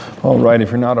All right, if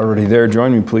you're not already there,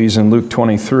 join me please in Luke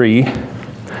 23.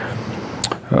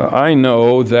 I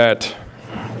know that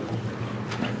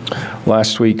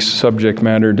last week's subject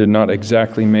matter did not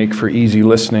exactly make for easy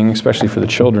listening, especially for the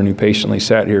children who patiently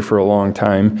sat here for a long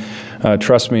time.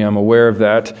 Trust me, I'm aware of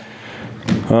that.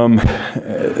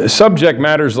 Subject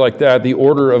matters like that, the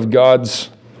order of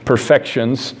God's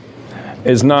perfections,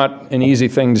 is not an easy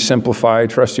thing to simplify. I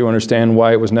trust you understand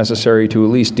why it was necessary to at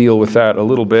least deal with that a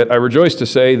little bit. I rejoice to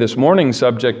say this morning's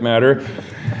subject matter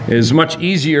is much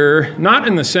easier, not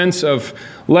in the sense of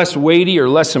less weighty or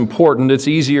less important. It's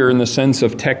easier in the sense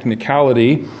of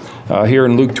technicality. Here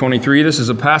in Luke 23, this is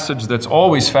a passage that's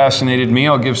always fascinated me.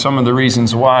 I'll give some of the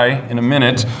reasons why in a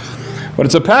minute. But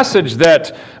it's a passage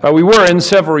that we were in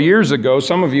several years ago.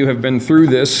 Some of you have been through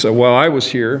this while I was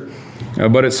here.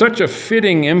 But it's such a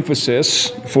fitting emphasis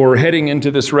for heading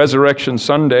into this Resurrection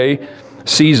Sunday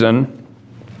season.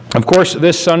 Of course,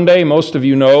 this Sunday, most of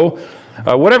you know,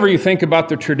 whatever you think about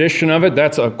the tradition of it,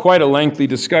 that's quite a lengthy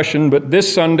discussion, but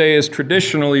this Sunday is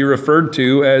traditionally referred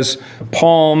to as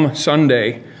Palm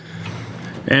Sunday.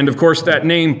 And of course, that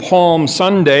name Palm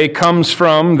Sunday comes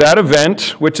from that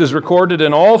event, which is recorded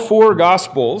in all four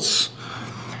Gospels,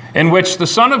 in which the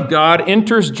Son of God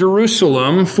enters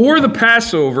Jerusalem for the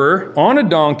Passover on a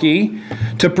donkey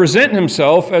to present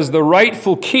himself as the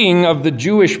rightful king of the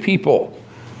Jewish people.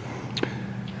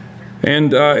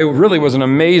 And it really was an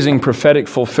amazing prophetic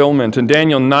fulfillment. In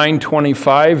Daniel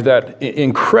 9:25, that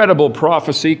incredible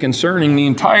prophecy concerning the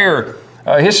entire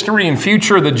history and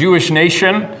future of the Jewish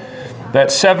nation, that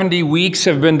 70 weeks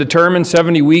have been determined,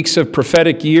 70 weeks of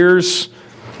prophetic years,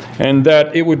 and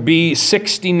that it would be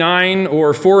 69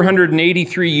 or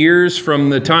 483 years from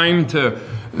the time to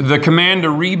the command to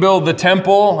rebuild the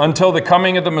temple until the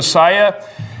coming of the Messiah.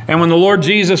 And when the Lord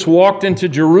Jesus walked into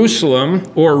Jerusalem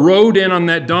or rode in on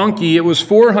that donkey, it was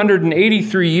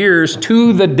 483 years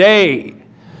to the day,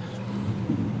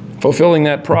 fulfilling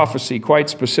that prophecy quite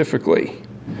specifically.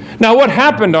 Now, what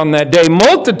happened on that day?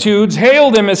 Multitudes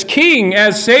hailed him as king,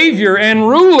 as savior, and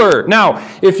ruler. Now,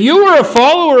 if you were a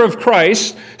follower of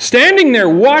Christ, standing there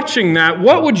watching that,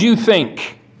 what would you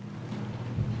think?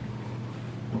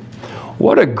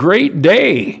 What a great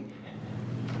day.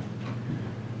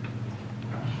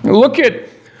 Look at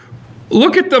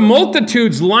the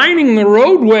multitudes lining the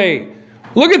roadway.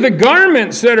 Look at the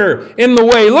garments that are in the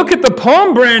way. Look at the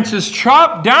palm branches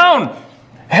chopped down,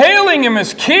 hailing him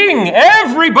as king.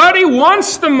 Everybody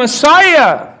wants the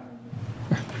Messiah.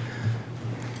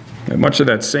 And much of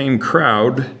that same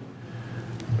crowd,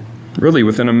 really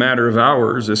within a matter of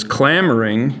hours, is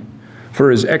clamoring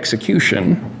for his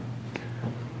execution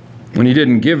when he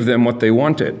didn't give them what they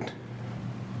wanted.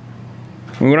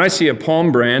 When I see a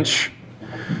palm branch,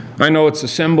 I know it's a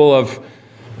symbol of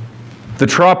the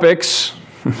tropics.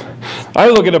 I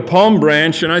look at a palm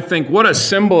branch and I think, what a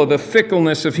symbol of the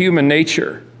fickleness of human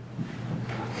nature,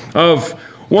 of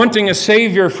wanting a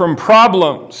savior from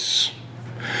problems,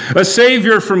 a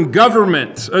savior from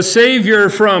government, a savior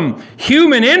from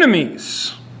human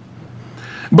enemies,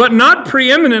 but not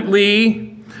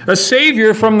preeminently a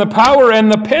savior from the power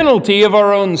and the penalty of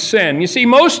our own sin. You see,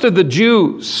 most of the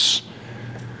Jews,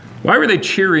 why were they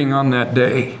cheering on that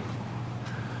day?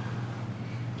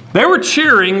 They were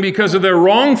cheering because of their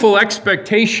wrongful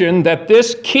expectation that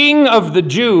this king of the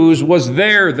Jews was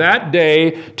there that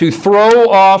day to throw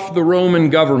off the Roman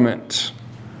government.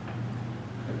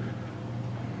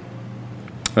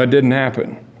 That didn't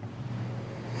happen.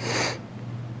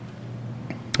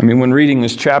 I mean, when reading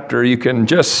this chapter, you can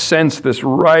just sense this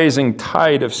rising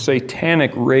tide of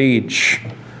satanic rage,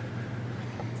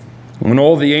 when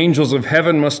all the angels of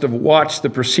heaven must have watched the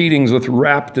proceedings with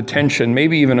rapt attention,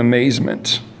 maybe even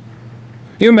amazement.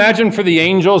 You imagine for the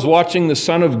angels watching the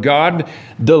Son of God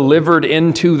delivered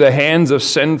into the hands of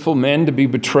sinful men to be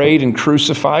betrayed and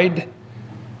crucified?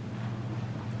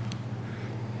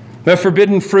 The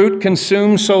forbidden fruit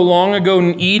consumed so long ago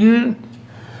in Eden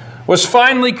was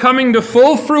finally coming to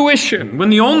full fruition when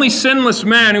the only sinless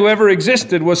man who ever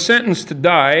existed was sentenced to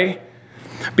die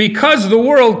because the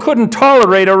world couldn't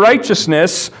tolerate a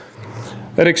righteousness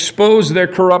that exposed their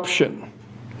corruption.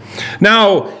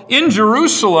 Now, in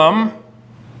Jerusalem,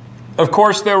 of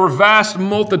course, there were vast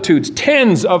multitudes,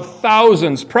 tens of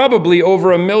thousands, probably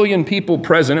over 1 million people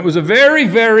present. It was a very,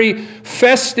 very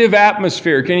festive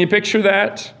atmosphere. Can you picture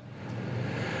that?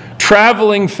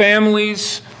 Traveling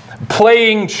families,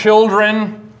 playing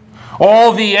children,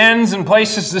 all the inns and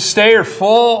places to stay are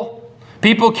full.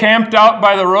 People camped out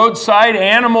by the roadside,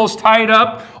 animals tied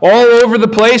up all over the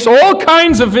place, all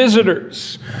kinds of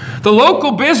visitors. The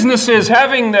local businesses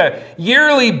having the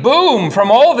yearly boom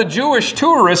from all the Jewish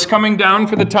tourists coming down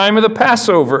for the time of the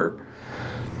Passover.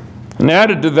 And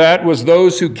added to that was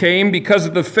those who came because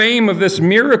of the fame of this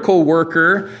miracle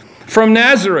worker from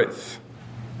Nazareth.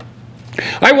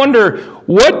 I wonder,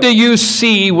 what do you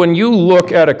see when you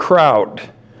look at a crowd?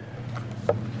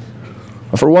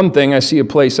 For one thing, I see a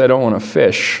place I don't want to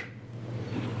fish.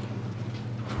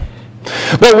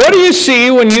 But what do you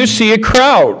see when you see a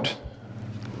crowd?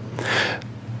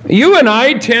 You and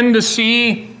I tend to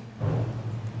see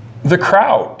the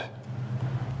crowd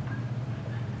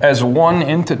as one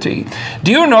entity.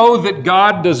 Do you know that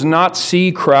God does not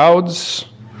see crowds?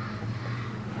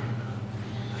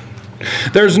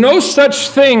 There's no such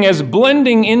thing as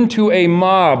blending into a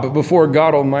mob before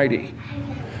God Almighty.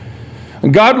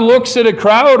 God looks at a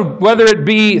crowd, whether it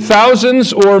be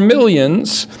thousands or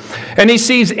millions, and He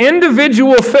sees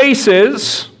individual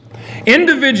faces,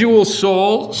 individual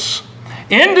souls,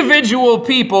 individual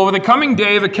people with a coming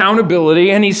day of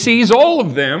accountability, and He sees all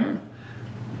of them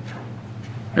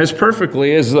as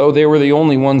perfectly as though they were the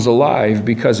only ones alive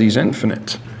because He's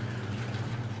infinite.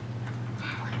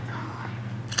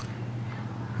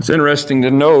 It's interesting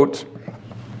to note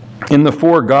in the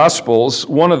four Gospels,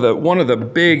 one of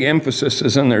the big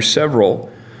emphases, and there's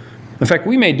several. In fact,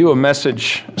 we may do a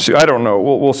message, I don't know,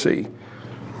 we'll see,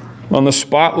 on the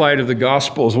spotlight of the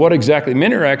Gospels. What exactly?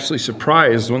 Many are actually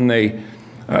surprised when they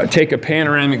take a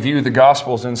panoramic view of the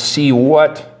Gospels and see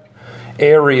what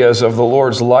areas of the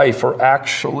Lord's life are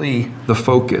actually the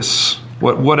focus,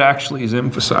 what actually is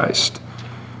emphasized.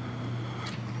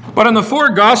 But in the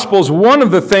four Gospels, one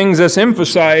of the things that's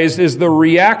emphasized is the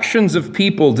reactions of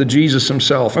people to Jesus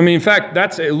Himself. I mean, in fact,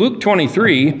 that's Luke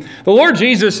 23. The Lord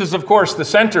Jesus is, of course, the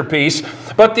centerpiece,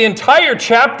 but the entire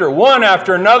chapter, one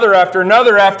after another, after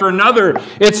another, after another,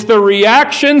 it's the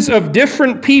reactions of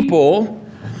different people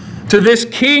to this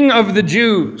King of the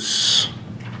Jews.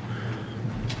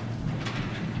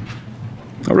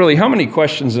 Really, how many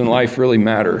questions in life really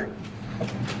matter?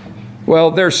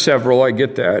 Well, there's several, I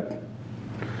get that.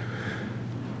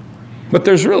 But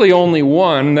there's really only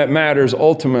one that matters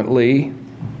ultimately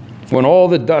when all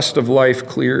the dust of life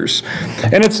clears.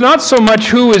 And it's not so much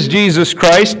who is Jesus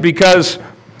Christ, because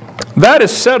that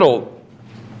is settled.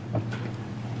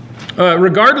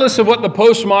 Regardless of what the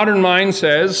postmodern mind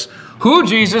says, who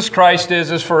Jesus Christ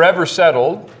is forever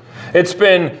settled. It's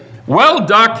been well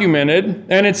documented,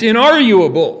 and it's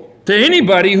inarguable to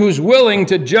anybody who's willing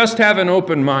to just have an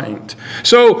open mind.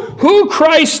 So who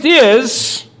Christ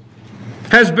is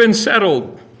has been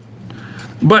settled.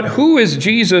 But who is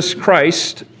Jesus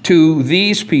Christ to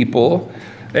these people,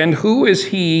 and who is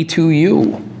He to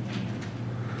you?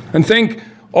 And think,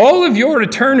 all of your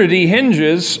eternity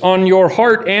hinges on your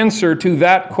heart answer to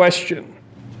that question.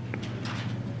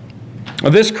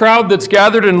 This crowd that's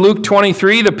gathered in Luke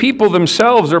 23, the people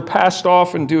themselves are passed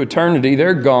off into eternity.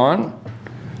 They're gone.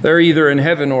 They're either in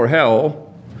heaven or hell.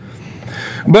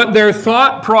 But their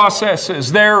thought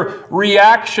processes, their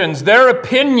reactions, their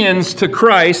opinions to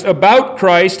Christ, about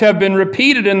Christ, have been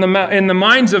repeated in the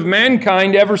minds of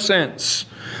mankind ever since.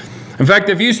 In fact,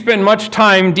 if you spend much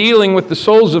time dealing with the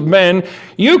souls of men,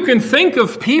 you can think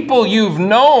of people you've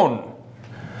known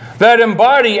that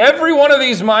embody every one of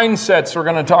these mindsets we're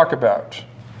going to talk about.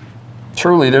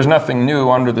 Truly, there's nothing new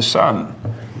under the sun.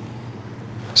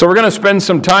 So we're going to spend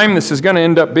some time, this is going to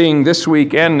end up being this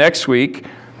week and next week,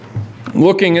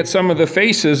 looking at some of the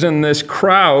faces in this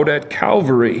crowd at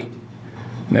Calvary.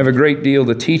 And have a great deal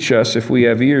to teach us if we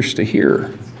have ears to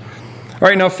hear. All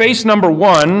right, now face number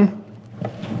one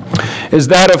is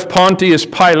that of Pontius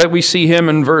Pilate. We see him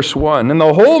in verse 1. And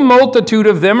the whole multitude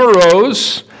of them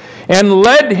arose and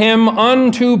led him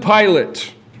unto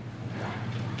Pilate.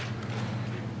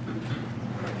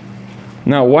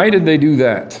 Now, why did they do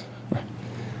that?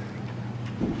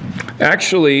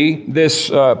 Actually, this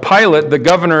Pilate, the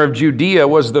governor of Judea,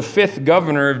 was the fifth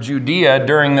governor of Judea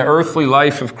during the earthly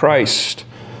life of Christ.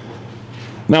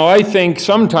 Now, I think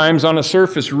sometimes on a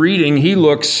surface reading, he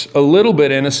looks a little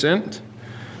bit innocent.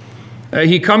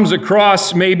 He comes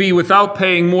across, maybe without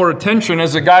paying more attention,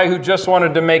 as a guy who just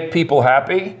wanted to make people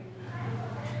happy.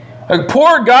 A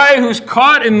poor guy who's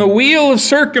caught in the wheel of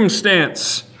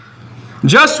circumstance.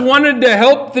 Just wanted to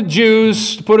help the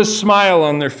Jews to put a smile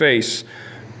on their face.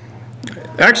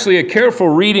 Actually, a careful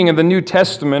reading of the New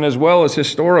Testament, as well as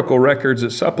historical records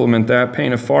that supplement that,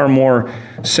 paint a far more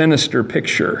sinister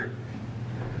picture.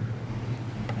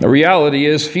 The reality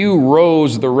is, few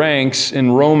rose the ranks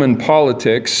in Roman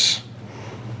politics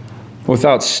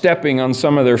without stepping on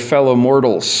some of their fellow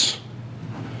mortals.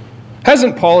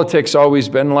 Hasn't politics always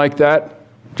been like that?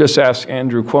 Just ask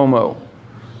Andrew Cuomo.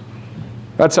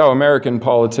 That's how American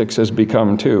politics has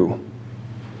become too.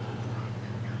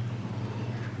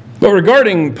 But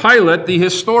regarding Pilate, the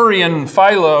historian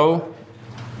Philo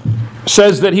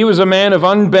says that he was a man of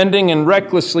unbending and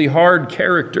recklessly hard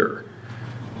character.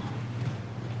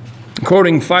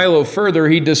 Quoting Philo further,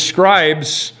 he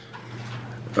describes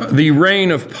the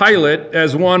reign of Pilate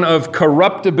as one of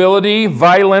corruptibility,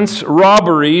 violence,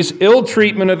 robberies, ill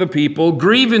treatment of the people,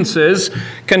 grievances,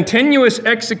 continuous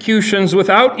executions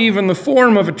without even the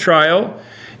form of a trial,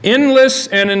 endless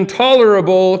and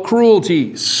intolerable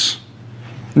cruelties.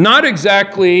 Not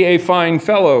exactly a fine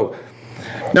fellow.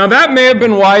 Now that may have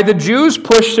been why the Jews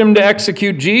pushed him to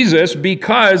execute Jesus,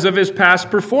 because of his past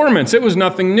performance. It was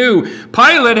nothing new.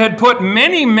 Pilate had put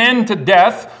many men to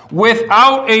death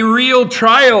without a real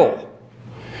trial.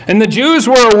 And the Jews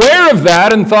were aware of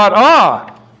that and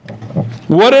thought,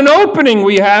 what an opening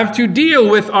we have to deal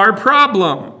with our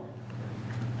problem.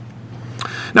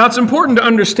 Now, it's important to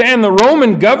understand the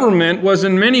Roman government was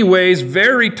in many ways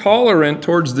very tolerant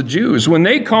towards the Jews. When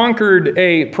they conquered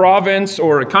a province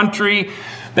or a country,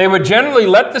 they would generally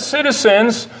let the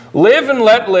citizens live and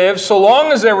let live so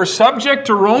long as they were subject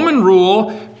to Roman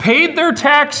rule, paid their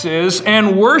taxes,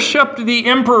 and worshiped the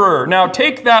emperor. Now,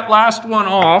 take that last one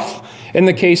off in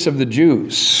the case of the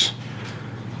Jews.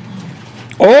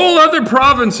 All other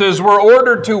provinces were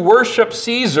ordered to worship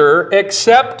Caesar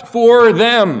except for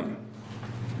them.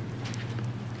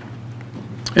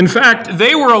 In fact,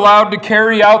 they were allowed to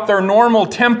carry out their normal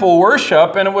temple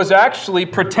worship, and it was actually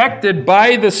protected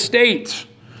by the state.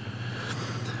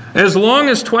 As long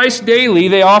as twice daily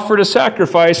they offered a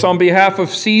sacrifice on behalf of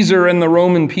Caesar and the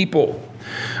Roman people.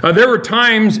 There were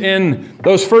times in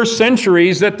those first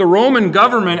centuries that the Roman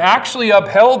government actually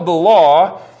upheld the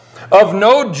law of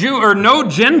no Jew or no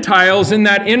Gentiles in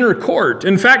that inner court.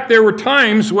 In fact, there were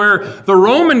times where the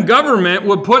Roman government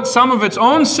would put some of its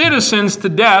own citizens to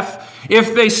death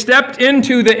if they stepped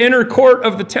into the inner court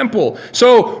of the temple.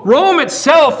 So Rome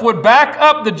itself would back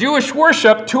up the Jewish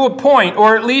worship to a point,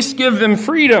 or at least give them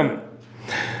freedom.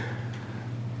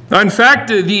 In fact,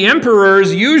 the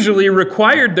emperors usually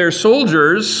required their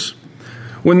soldiers,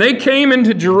 when they came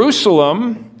into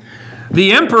Jerusalem,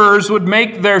 the emperors would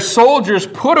make their soldiers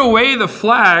put away the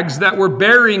flags that were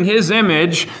bearing his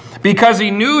image, because he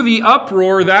knew the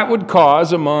uproar that would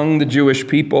cause among the Jewish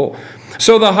people.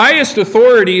 So the highest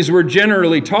authorities were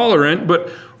generally tolerant,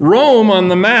 but Rome on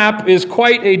the map is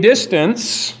quite a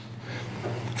distance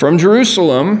from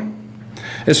Jerusalem,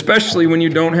 especially when you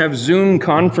don't have Zoom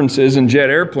conferences and jet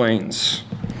airplanes.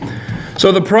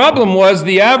 So the problem was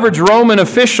the average Roman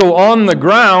official on the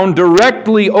ground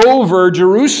directly over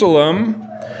Jerusalem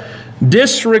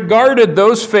disregarded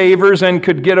those favors and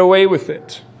could get away with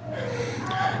it.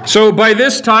 So by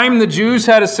this time, the Jews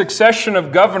had a succession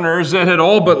of governors that had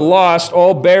all but lost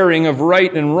all bearing of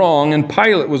right and wrong, and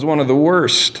Pilate was one of the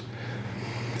worst.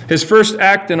 His first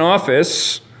act in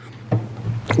office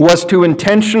was to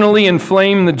intentionally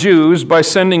inflame the Jews by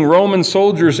sending Roman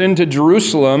soldiers into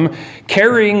Jerusalem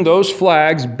carrying those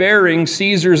flags bearing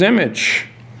Caesar's image.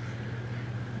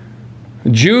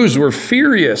 The Jews were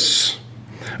furious.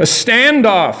 A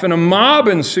standoff and a mob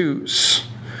ensues.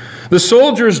 The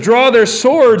soldiers draw their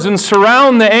swords and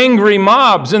surround the angry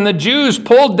mobs, and the Jews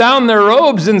pulled down their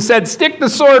robes and said, "Stick the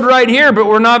sword right here, but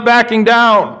we're not backing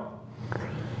down."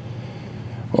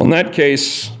 Well, in that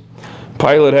case,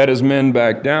 Pilate had his men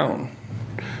back down,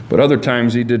 but other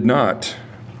times he did not.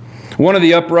 One of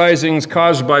the uprisings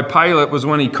caused by Pilate was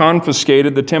when he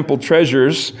confiscated the temple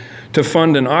treasures to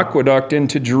fund an aqueduct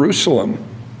into Jerusalem.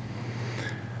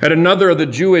 At another of the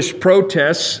Jewish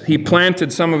protests, he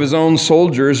planted some of his own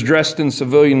soldiers dressed in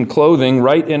civilian clothing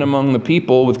right in among the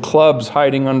people with clubs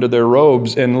hiding under their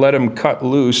robes, and let them cut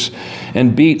loose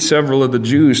and beat several of the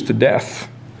Jews to death.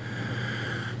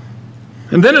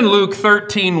 And then in Luke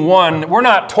 13:1, we're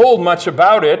not told much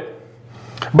about it,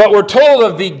 but we're told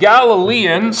of the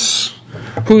Galileans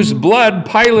whose blood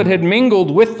Pilate had mingled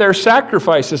with their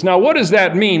sacrifices. Now, what does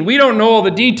that mean? We don't know all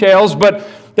the details, but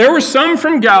there were some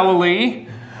from Galilee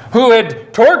who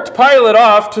had torqued Pilate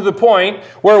off to the point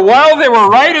where while they were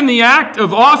right in the act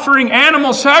of offering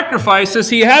animal sacrifices,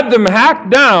 he had them hacked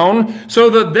down so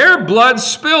that their blood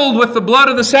spilled with the blood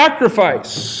of the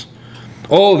sacrifice.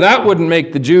 Oh, that wouldn't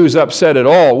make the Jews upset at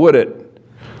all, would it?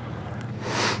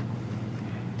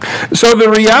 So the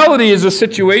reality of the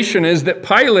situation is that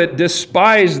Pilate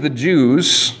despised the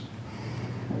Jews,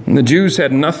 and the Jews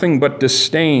had nothing but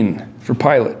disdain for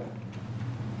Pilate.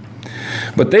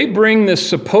 But they bring this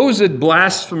supposed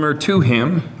blasphemer to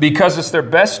him because it's their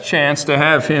best chance to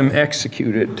have him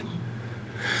executed.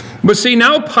 But see,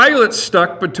 now Pilate's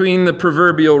stuck between the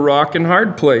proverbial rock and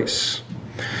hard place.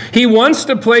 He wants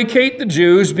to placate the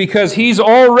Jews because he's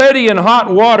already in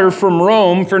hot water from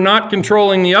Rome for not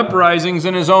controlling the uprisings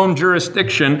in his own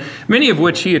jurisdiction, many of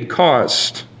which he had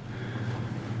caused.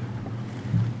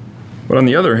 But on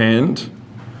the other hand,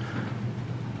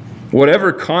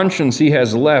 whatever conscience he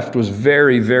has left was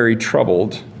very, very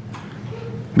troubled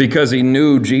because he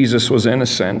knew Jesus was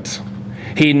innocent.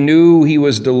 He knew he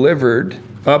was delivered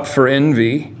up for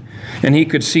envy, and he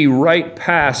could see right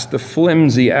past the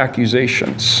flimsy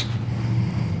accusations.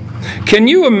 Can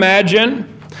you imagine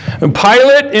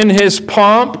Pilate in his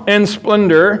pomp and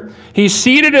splendor? He's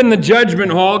seated in the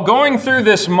judgment hall going through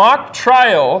this mock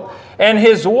trial, and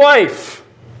his wife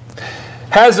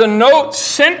has a note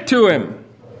sent to him.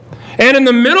 And in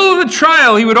the middle of the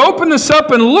trial, he would open this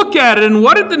up and look at it. And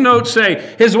what did the note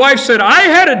say? His wife said, "I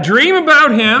had a dream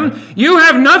about him. You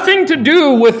have nothing to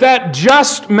do with that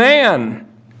just man."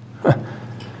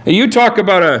 You talk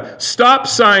about a stop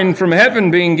sign from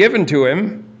heaven being given to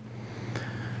him.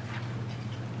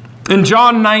 In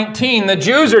John 19, the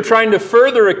Jews are trying to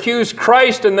further accuse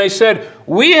Christ, and they said,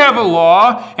 "We have a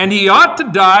law, and he ought to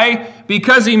die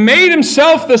because he made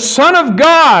himself the Son of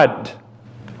God."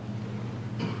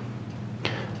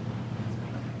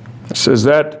 It says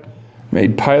that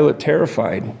made Pilate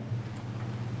terrified.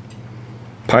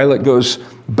 Pilate goes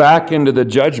back into the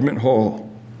judgment hall,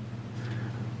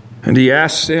 and he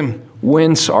asks him,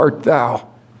 "Whence art thou?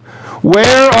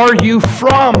 Where are you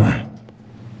from?"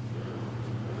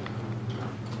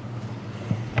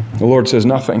 The Lord says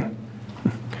nothing.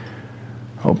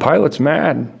 Oh, Pilate's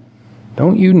mad.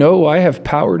 "Don't you know I have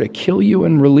power to kill you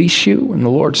and release you?" And the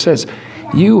Lord says,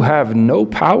 "You have no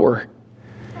power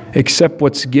except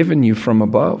what's given you from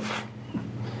above."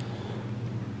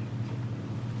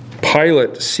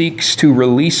 Pilate seeks to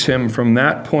release him from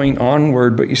that point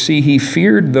onward, but you see, he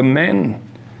feared the men.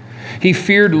 He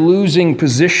feared losing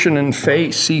position and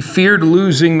face. He feared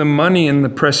losing the money and the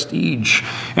prestige.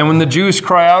 And when the Jews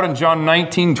cry out in John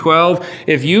 19:12,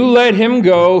 "If you let him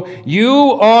go,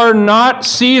 you are not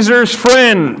Caesar's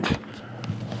friend."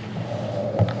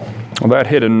 Well, that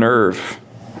hit a nerve.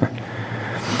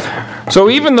 So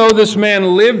even though this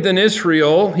man lived in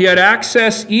Israel, he had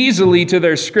access easily to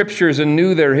their scriptures and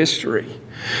knew their history.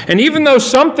 And even though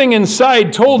something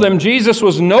inside told him Jesus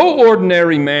was no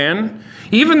ordinary man,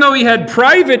 even though he had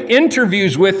private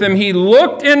interviews with him, he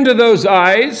looked into those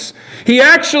eyes. He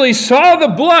actually saw the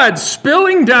blood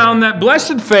spilling down that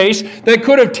blessed face that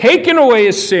could have taken away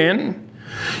his sin.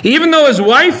 Even though his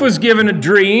wife was given a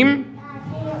dream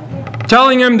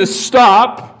telling him to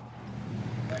stop,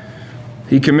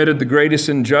 he committed the greatest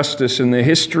injustice in the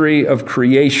history of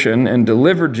creation and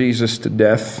delivered Jesus to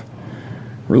death,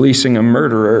 releasing a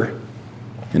murderer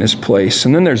in his place.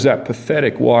 And then there's that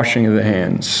pathetic washing of the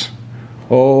hands.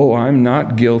 "Oh, I'm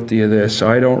not guilty of this.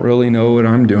 I don't really know what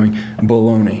I'm doing."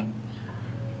 Baloney.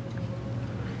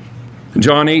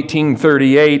 John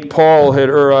 18:38,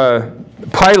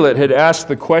 Pilate had asked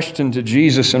the question to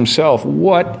Jesus himself,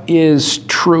 "What is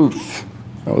truth?"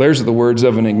 Oh, there's the words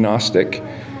of an agnostic.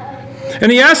 And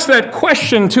he asked that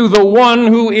question to the one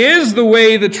who is the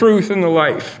way, the truth, and the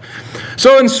life.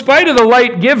 So in spite of the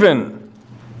light given,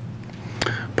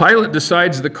 Pilate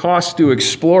decides the cost to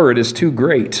explore it is too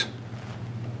great.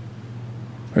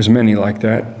 There's many like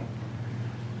that.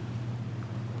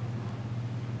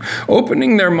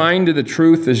 Opening their mind to the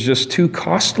truth is just too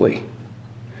costly.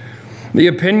 The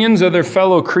opinions of their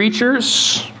fellow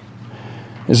creatures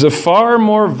is of far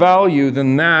more value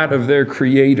than that of their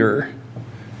Creator.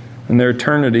 And their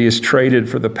eternity is traded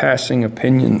for the passing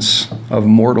opinions of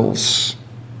mortals.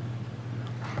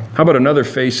 How about another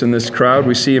face in this crowd?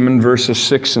 We see him in verses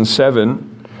 6 and 7.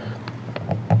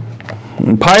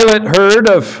 When Pilate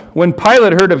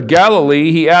heard of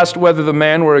Galilee, he asked whether the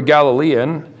man were a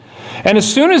Galilean. And as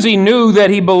soon as he knew that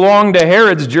he belonged to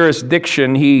Herod's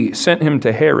jurisdiction, he sent him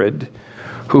to Herod,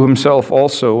 who himself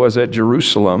also was at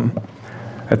Jerusalem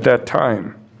at that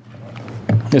time.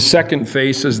 The second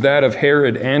face is that of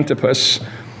Herod Antipas.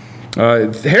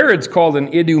 Herod's called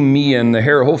an Idumean. The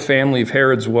whole family of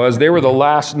Herods was. They were the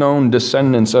last known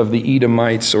descendants of the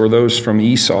Edomites, or those from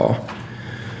Esau.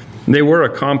 They were a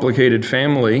complicated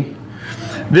family.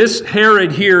 This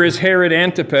Herod here is Herod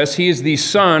Antipas. He is the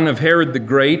son of Herod the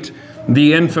Great,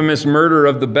 the infamous murder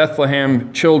of the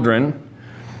Bethlehem children.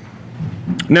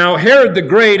 Now, Herod the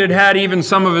Great had even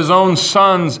some of his own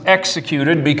sons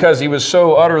executed because he was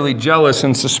so utterly jealous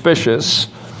and suspicious.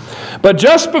 But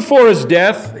just before his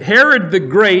death, Herod the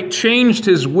Great changed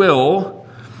his will,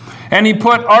 and he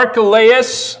put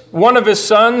Archelaus, one of his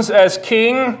sons, as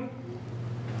king,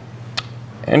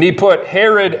 And he put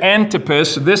Herod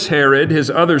Antipas, this Herod, his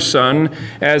other son,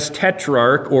 as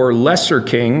tetrarch or lesser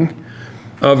king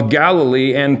of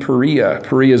Galilee and Perea.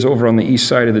 Perea is over on the east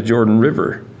side of the Jordan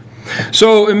River.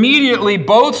 So immediately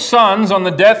both sons, on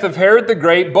the death of Herod the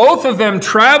Great, both of them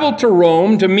traveled to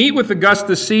Rome to meet with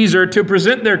Augustus Caesar to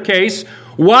present their case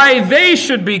why they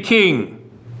should be king.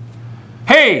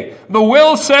 Hey, the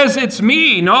will says it's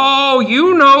me. No,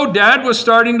 you know Dad was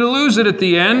starting to lose it at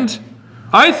the end.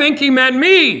 I think he meant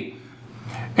me.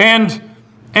 And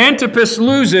Antipas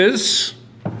loses,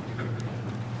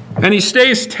 and he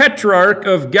stays tetrarch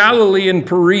of Galilee and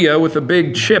Perea with a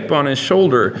big chip on his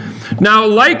shoulder. Now,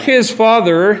 like his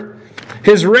father,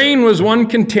 his reign was one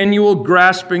continual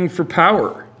grasping for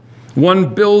power,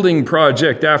 one building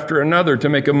project after another to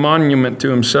make a monument to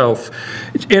himself,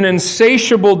 an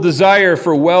insatiable desire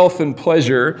for wealth and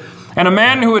pleasure, and a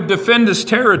man who would defend his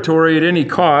territory at any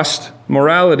cost,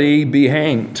 morality be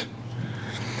hanged.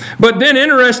 But then,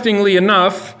 interestingly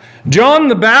enough, John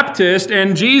the Baptist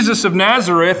and Jesus of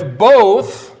Nazareth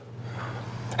both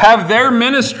have their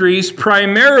ministries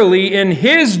primarily in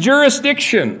his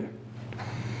jurisdiction.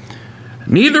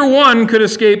 Neither one could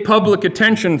escape public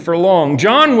attention for long.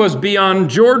 John was beyond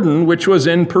Jordan, which was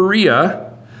in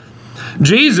Perea.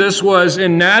 Jesus was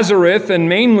in Nazareth and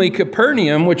mainly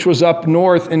Capernaum, which was up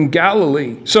north in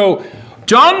Galilee. So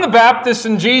John the Baptist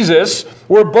and Jesus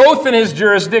were both in his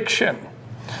jurisdiction.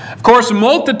 Of course,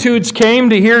 multitudes came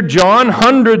to hear John,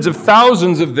 hundreds of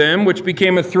thousands of them, which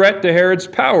became a threat to Herod's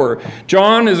power.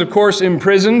 John is, of course,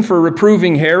 imprisoned for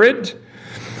reproving Herod.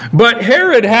 But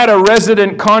Herod had a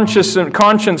resident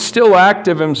conscience still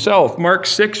active himself. Mark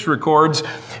 6 records,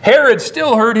 Herod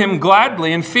still heard him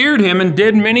gladly and feared him and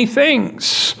did many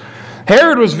things.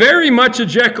 Herod was very much a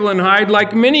Jekyll and Hyde,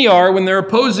 like many are when they're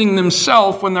opposing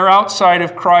themselves when they're outside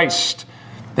of Christ.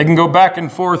 They can go back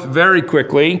and forth very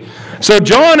quickly. So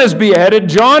John is beheaded.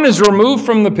 John is removed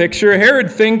from the picture. Herod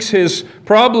thinks his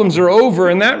problems are over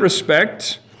in that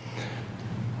respect.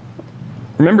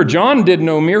 Remember, John did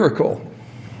no miracle.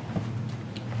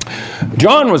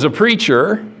 John was a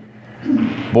preacher.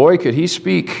 Boy, could he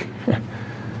speak.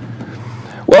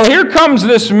 Well, here comes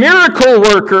this miracle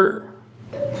worker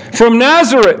from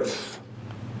Nazareth.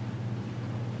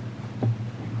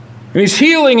 And he's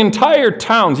healing entire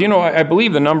towns. You know, I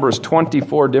believe the number is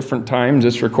 24 different times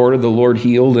it's recorded the Lord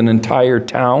healed an entire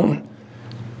town.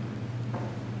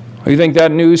 You think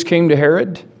that news came to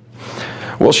Herod?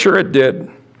 Well, sure it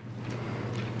did.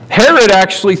 Herod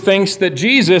actually thinks that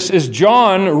Jesus is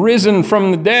John risen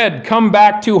from the dead, come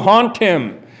back to haunt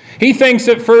him. He thinks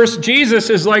at first Jesus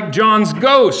is like John's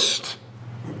ghost.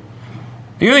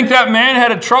 You think that man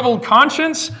had a troubled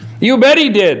conscience? You bet he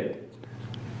did.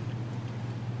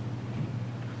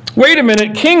 Wait a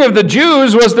minute, King of the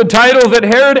Jews was the title that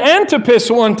Herod Antipas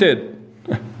wanted.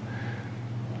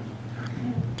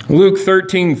 Luke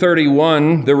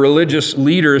 13:31, the religious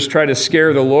leaders try to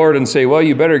scare the Lord and say, well,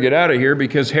 you better get out of here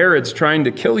because Herod's trying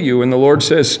to kill you. And the Lord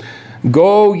says,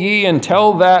 go ye and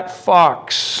tell that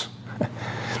fox,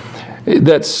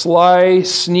 that sly,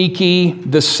 sneaky,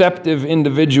 deceptive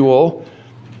individual.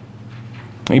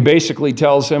 He basically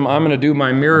tells him, I'm going to do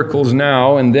my miracles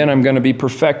now, and then I'm going to be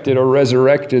perfected or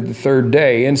resurrected the third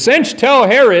day. And since tell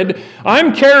Herod,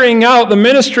 I'm carrying out the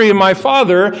ministry of my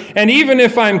Father, and even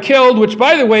if I'm killed, which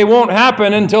by the way won't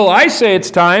happen until I say it's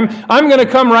time, I'm going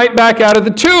to come right back out of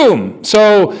the tomb.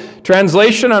 So,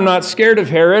 translation, I'm not scared of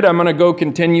Herod. I'm going to go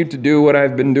continue to do what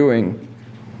I've been doing.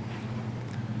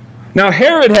 Now,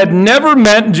 Herod had never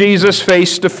met Jesus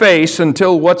face to face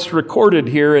until what's recorded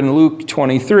here in Luke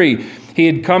 23. He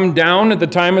had come down at the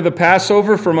time of the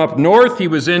Passover from up north. He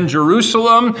was in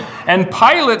Jerusalem, and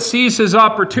Pilate sees his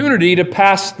opportunity to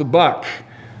pass the buck.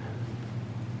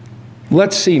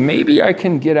 Let's see, maybe I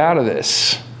can get out of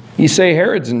this. You say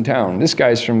Herod's in town. This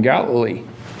guy's from Galilee.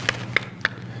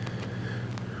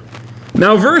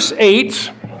 Now, verse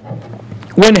 8,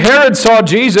 when Herod saw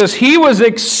Jesus, he was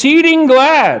exceeding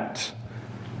glad,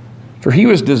 for he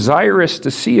was desirous to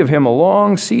see of him a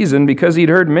long season, because he'd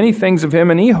heard many things of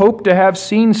him, and he hoped to have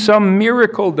seen some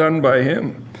miracle done by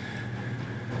him.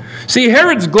 See,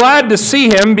 Herod's glad to see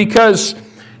him because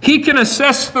he can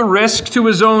assess the risk to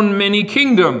his own mini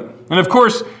kingdom. And of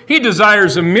course, he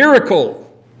desires a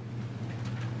miracle.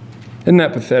 Isn't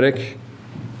that pathetic?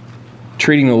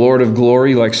 Treating the Lord of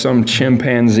glory like some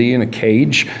chimpanzee in a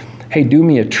cage. Hey, do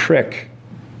me a trick.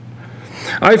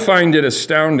 I find it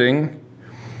astounding,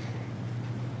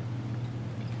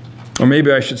 or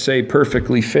maybe I should say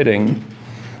perfectly fitting,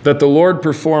 that the Lord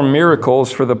performed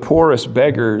miracles for the poorest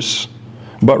beggars,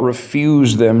 but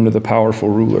refused them to the powerful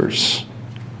rulers.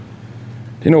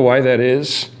 Do you know why that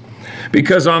is?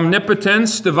 Because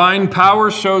omnipotence, divine power,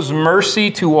 shows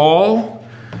mercy to all,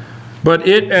 but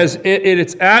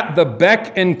it's at the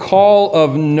beck and call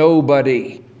of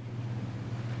nobody.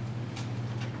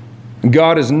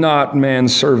 God is not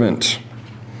man's servant.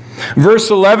 Verse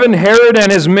 11, Herod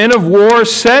and his men of war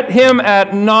set him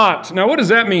at naught. Now what does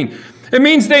that mean? It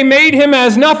means they made him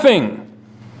as nothing.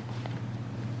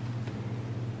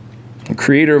 The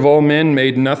Creator of all men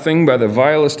made nothing by the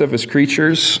vilest of his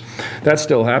creatures. That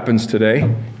still happens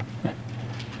today.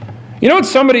 You know what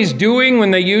somebody's doing when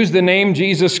they use the name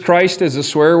Jesus Christ as a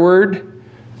swear word?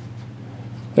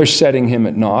 They're setting him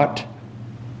at naught.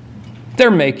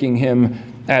 They're making him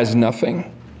as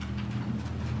nothing.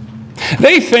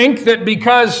 They think that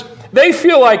because they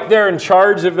feel like they're in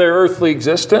charge of their earthly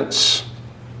existence,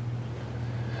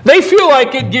 they feel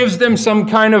like it gives them some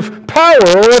kind of power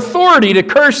or authority to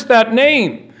curse that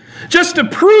name. Just to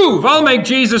prove, I'll make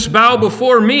Jesus bow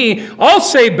before me. I'll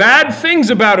say bad things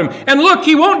about him. And look,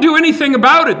 he won't do anything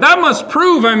about it. That must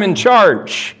prove I'm in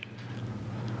charge.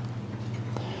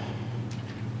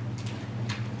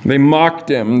 They mocked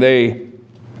him. They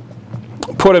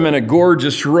put him in a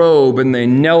gorgeous robe and they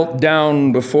knelt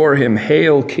down before him.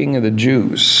 Hail, King of the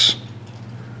Jews.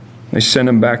 They sent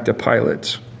him back to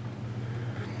Pilate.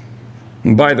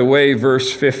 And by the way,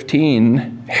 verse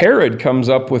 15, Herod comes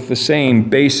up with the same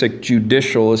basic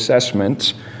judicial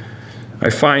assessment.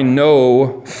 I find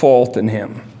no fault in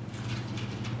him.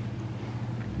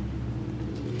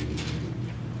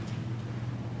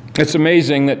 It's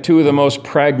amazing that two of the most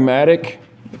pragmatic,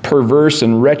 perverse,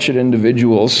 and wretched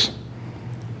individuals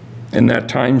in that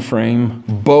time frame,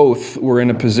 both were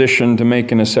in a position to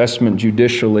make an assessment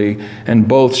judicially, and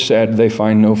both said they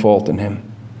find no fault in him.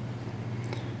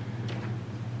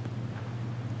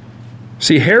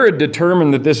 See, Herod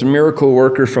determined that this miracle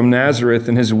worker from Nazareth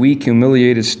in his weak,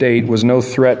 humiliated state was no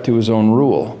threat to his own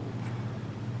rule.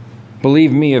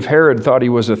 Believe me, if Herod thought he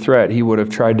was a threat, he would have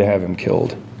tried to have him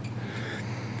killed.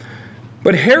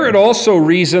 But Herod also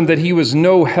reasoned that he was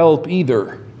no help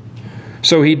either,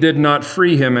 so he did not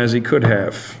free him as he could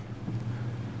have.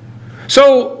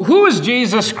 So, who is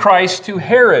Jesus Christ to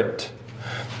Herod?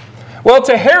 Well,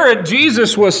 to Herod,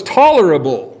 Jesus was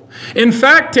tolerable. In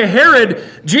fact, to Herod,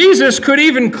 Jesus could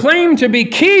even claim to be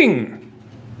king,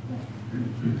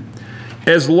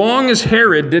 as long as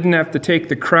Herod didn't have to take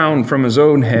the crown from his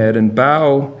own head and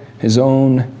bow his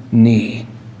own knee.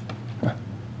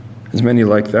 There's many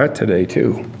like that today,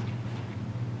 too.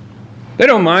 They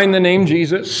don't mind the name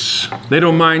Jesus. They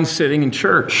don't mind sitting in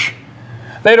church.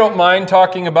 They don't mind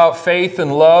talking about faith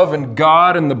and love and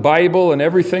God and the Bible and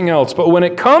everything else. But when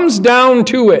it comes down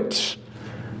to it,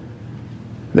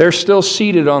 they're still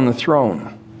seated on the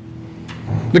throne.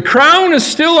 The crown is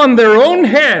still on their own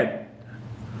head.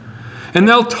 And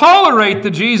they'll tolerate the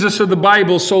Jesus of the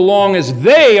Bible so long as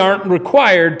they aren't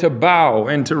required to bow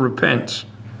and to repent.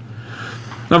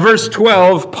 Now, verse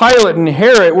 12, Pilate and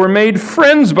Herod were made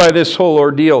friends by this whole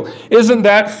ordeal. Isn't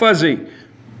that fuzzy?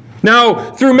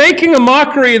 Now, through making a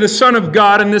mockery of the Son of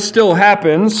God, and this still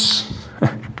happens,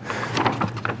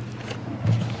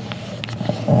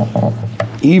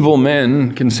 evil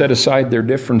men can set aside their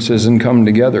differences and come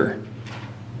together.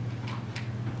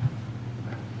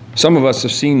 Some of us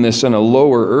have seen this in a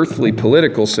lower earthly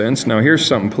political sense. Now, here's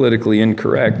something politically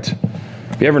incorrect.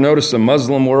 You ever notice the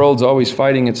Muslim world's always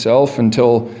fighting itself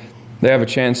until they have a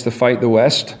chance to fight the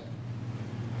West?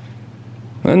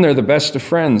 Then they're the best of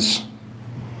friends.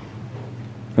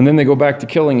 And then they go back to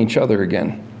killing each other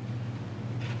again.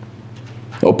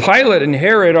 Well, Pilate and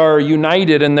Herod are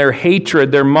united in their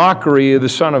hatred, their mockery of the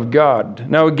Son of God.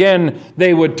 Now again,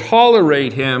 they would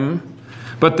tolerate him,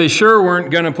 but they sure weren't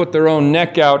going to put their own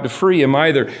neck out to free him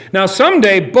either. Now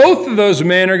someday, both of those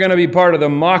men are going to be part of the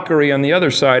mockery on the other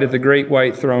side at the great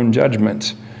white throne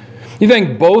judgment. You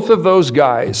think both of those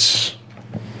guys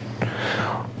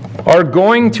are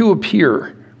going to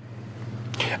appear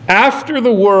after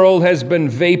the world has been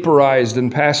vaporized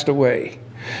and passed away?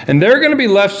 And they're going to be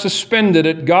left suspended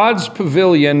at God's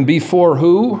pavilion before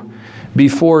who?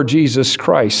 Before Jesus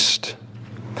Christ.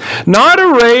 Not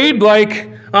arrayed like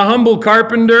a humble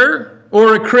carpenter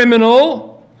or a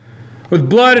criminal with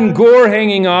blood and gore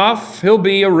hanging off. He'll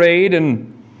be arrayed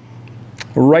in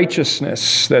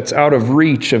righteousness that's out of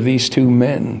reach of these two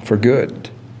men for good.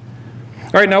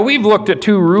 All right, now we've looked at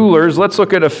two rulers. Let's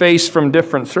look at a face from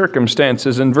different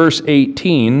circumstances. In verse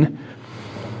 18,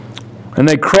 and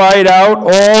they cried out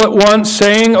all at once,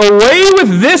 saying, "Away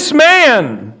with this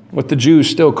man!" What the Jews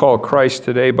still call Christ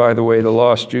today, by the way, the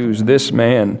lost Jews, this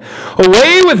man.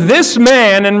 "Away with this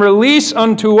man, and release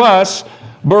unto us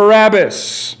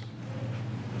Barabbas."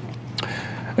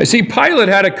 I see Pilate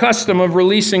had a custom of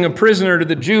releasing a prisoner to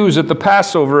the Jews at the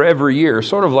Passover every year,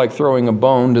 sort of like throwing a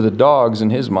bone to the dogs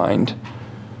in his mind.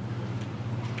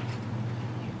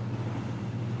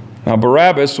 Now,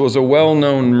 Barabbas was a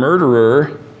well-known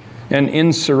murderer and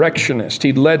insurrectionist.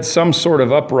 He'd led some sort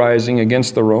of uprising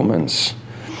against the Romans.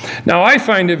 Now, I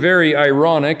find it very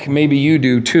ironic, maybe you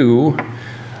do too,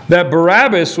 that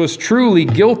Barabbas was truly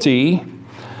guilty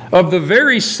of the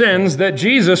very sins that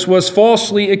Jesus was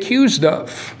falsely accused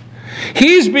of.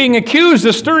 He's being accused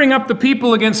of stirring up the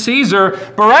people against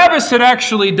Caesar. Barabbas had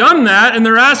actually done that, and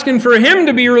they're asking for him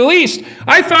to be released.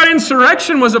 I thought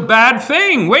insurrection was a bad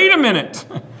thing. Wait a minute.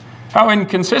 How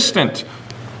inconsistent.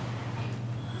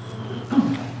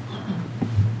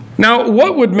 Now,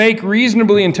 what would make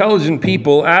reasonably intelligent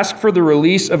people ask for the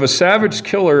release of a savage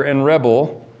killer and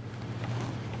rebel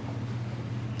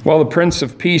while the Prince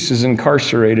of Peace is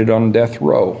incarcerated on death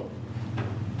row?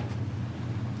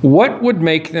 What would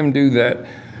make them do that?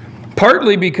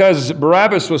 Partly because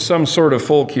Barabbas was some sort of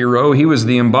folk hero. He was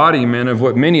the embodiment of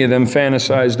what many of them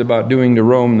fantasized about doing to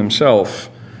Rome themselves.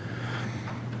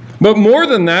 But more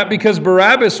than that, because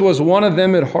Barabbas was one of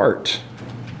them at heart.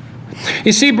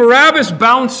 You see, Barabbas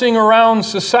bouncing around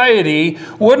society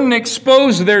wouldn't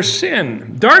expose their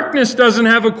sin. Darkness doesn't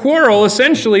have a quarrel,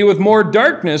 essentially, with more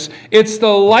darkness. It's the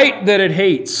light that it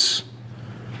hates.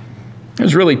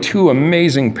 There's really two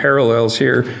amazing parallels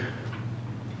here.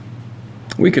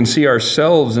 We can see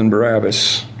ourselves in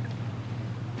Barabbas.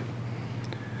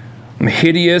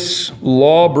 Hideous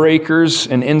lawbreakers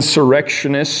and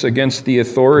insurrectionists against the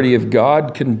authority of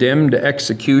God, condemned to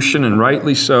execution, and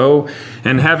rightly so,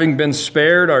 and having been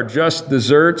spared our just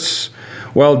deserts,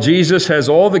 while Jesus has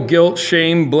all the guilt,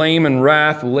 shame, blame, and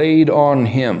wrath laid on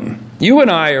him. You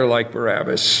and I are like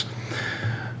Barabbas.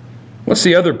 What's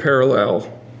the other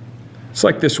parallel? It's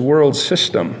like this world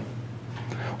system.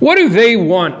 What do they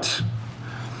want?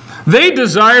 They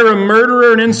desire a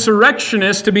murderer and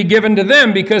insurrectionist to be given to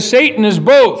them because Satan is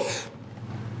both.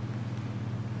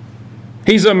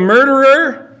 He's a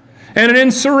murderer and an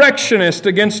insurrectionist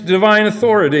against divine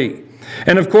authority.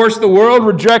 And of course, the world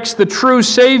rejects the true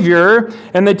Savior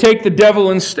and they take the devil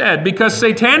instead because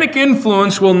satanic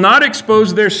influence will not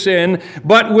expose their sin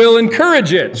but will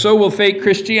encourage it. So will fake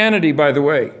Christianity, by the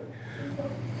way.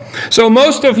 So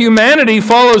most of humanity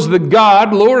follows the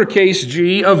God, lowercase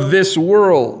g, of this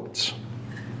world.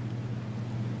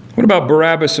 What about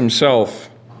Barabbas himself?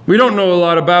 We don't know a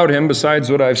lot about him besides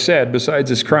what I've said, besides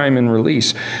his crime and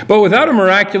release. But without a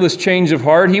miraculous change of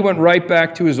heart, he went right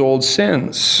back to his old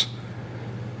sins.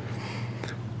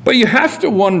 But you have to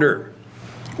wonder,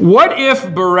 what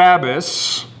if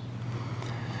Barabbas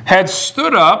had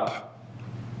stood up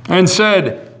and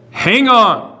said, "Hang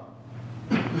on.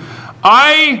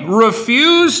 I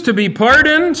refuse to be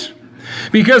pardoned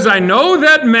because I know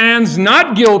that man's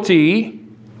not guilty,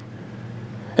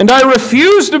 and I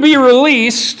refuse to be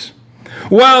released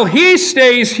while he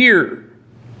stays here."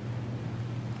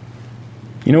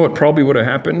 You know what probably would have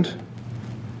happened?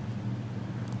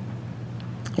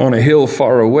 On a hill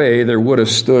far away, there would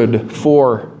have stood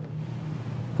 4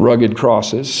 rugged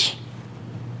crosses,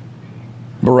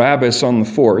 Barabbas on the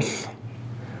 4th,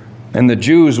 and the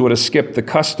Jews would have skipped the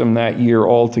custom that year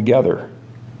altogether.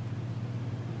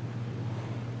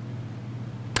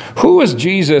 Who was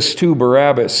Jesus to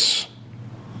Barabbas?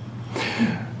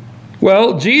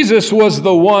 Well, Jesus was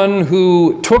the one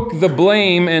who took the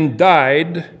blame and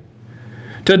died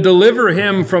to deliver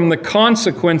him from the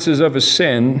consequences of his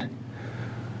sin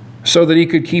so that he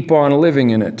could keep on living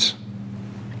in it.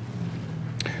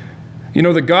 You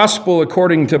know, the gospel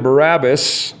according to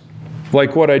Barabbas,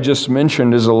 like what I just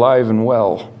mentioned, is alive and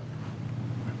well.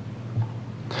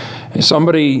 And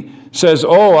somebody says,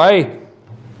 "Oh,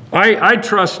 I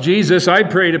trust Jesus. I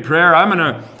prayed a prayer.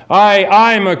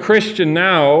 I'm a Christian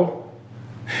now."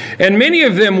 And many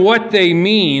of them, what they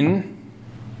mean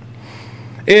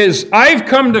is, "I've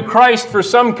come to Christ for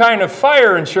some kind of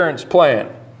fire insurance plan.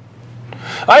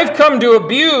 I've come to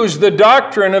abuse the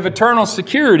doctrine of eternal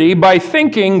security by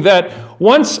thinking that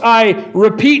once I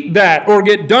repeat that or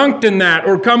get dunked in that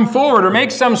or come forward or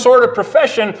make some sort of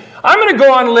profession, I'm going to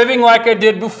go on living like I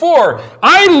did before."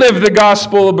 I lived the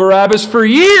gospel of Barabbas for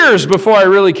years before I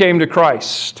really came to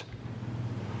Christ.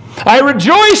 I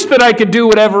rejoiced that I could do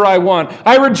whatever I want.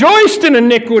 I rejoiced in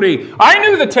iniquity. I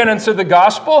knew the tenets of the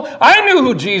gospel. I knew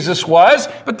who Jesus was,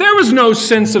 but there was no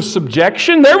sense of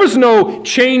subjection. There was no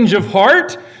change of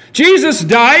heart. Jesus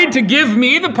died to give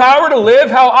me the power to live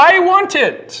how I want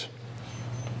it.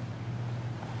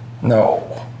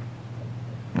 No.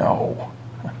 All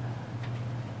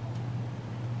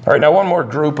right, now one more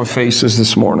group of faces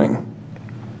this morning.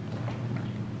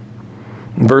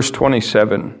 Verse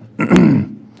 27.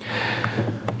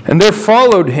 And there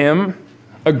followed him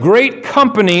a great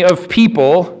company of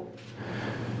people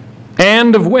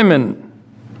and of women,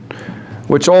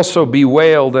 which also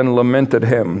bewailed and lamented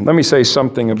him. Let me say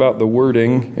something about the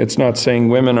wording. It's not saying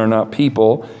women are not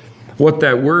people. What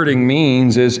that wording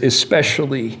means is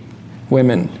especially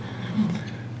women.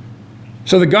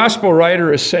 So the gospel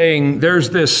writer is saying there's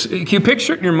this, can you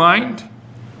picture it in your mind?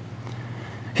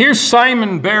 Here's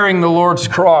Simon bearing the Lord's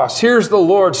cross. Here's the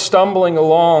Lord stumbling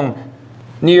along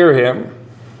near him.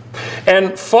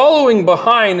 And following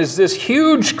behind is this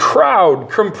huge crowd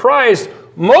comprised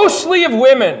mostly of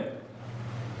women.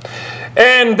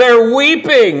 And they're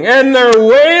weeping and they're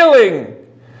wailing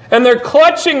and they're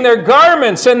clutching their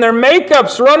garments and their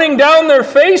makeup's running down their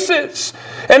faces.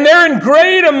 And they're in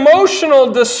great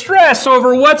emotional distress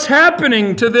over what's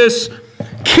happening to this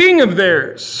king of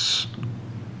theirs.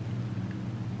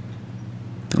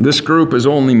 This group is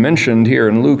only mentioned here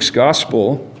in Luke's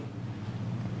gospel.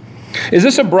 Is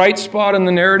this a bright spot in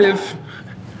the narrative?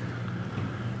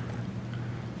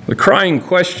 The crying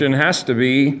question has to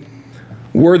be,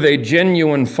 were they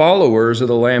genuine followers of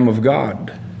the Lamb of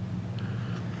God?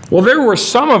 Well, there were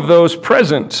some of those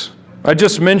present. I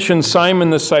just mentioned Simon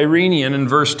the Cyrenian in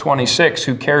verse 26,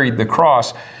 who carried the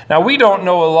cross. Now, we don't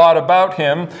know a lot about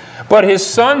him, but his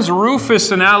sons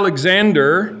Rufus and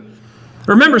Alexander,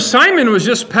 remember, Simon was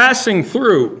just passing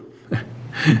through.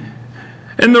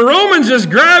 And the Romans just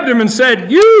grabbed him and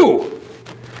said, You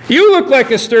look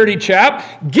like a sturdy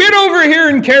chap. Get over here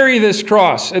and carry this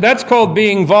cross. That's called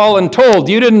being voluntold.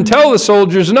 You didn't tell the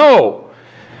soldiers no.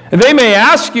 They may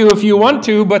ask you if you want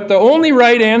to, but the only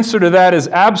right answer to that is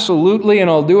absolutely, and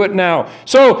I'll do it now.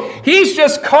 So he's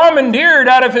just commandeered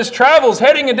out of his travels,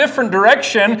 heading a different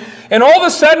direction, and all of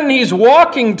a sudden he's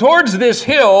walking towards this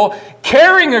hill,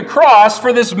 carrying a cross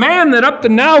for this man that up to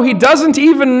now he doesn't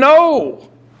even know.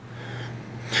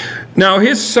 Now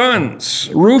his sons,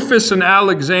 Rufus and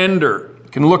Alexander, you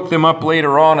can look them up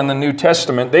later on in the New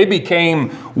Testament. They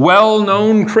became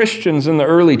well-known Christians in the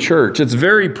early church. It's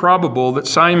very probable that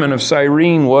Simon of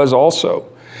Cyrene was also.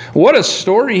 What a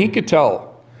story he could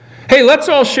tell. Hey, let's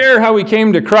all share how we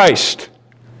came to Christ.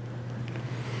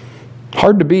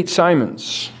 Hard to beat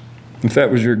Simon's, if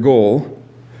that was your goal.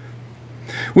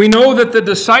 We know that the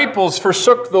disciples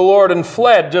forsook the Lord and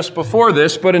fled just before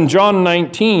this, but in John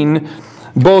 19,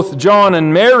 both John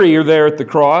and Mary are there at the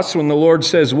cross when the Lord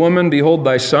says, Woman, behold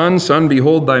thy son, son,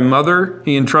 behold thy mother.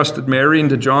 He entrusted Mary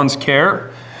into John's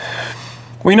care.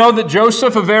 We know that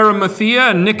Joseph of Arimathea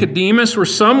and Nicodemus were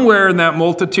somewhere in that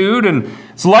multitude, and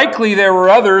it's likely there were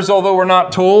others, although we're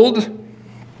not told.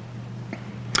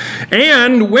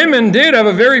 And women did have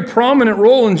a very prominent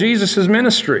role in Jesus'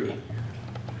 ministry.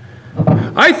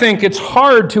 I think it's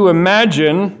hard to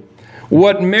imagine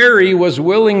what Mary was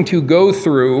willing to go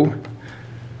through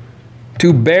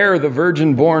to bear the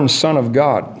virgin-born Son of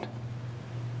God.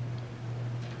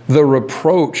 The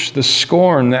reproach, the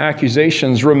scorn, the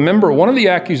accusations. Remember, one of the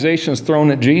accusations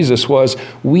thrown at Jesus was,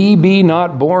 we be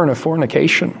not born of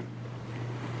fornication.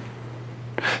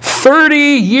 30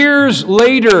 years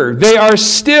later, they are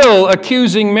still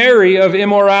accusing Mary of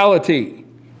immorality.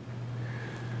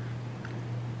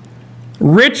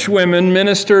 Rich women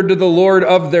ministered to the Lord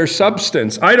of their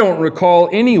substance. I don't recall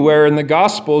anywhere in the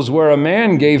Gospels where a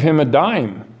man gave him a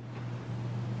dime.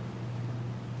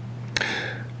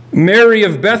 Mary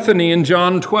of Bethany in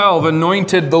John 12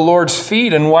 anointed the Lord's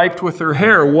feet and wiped with her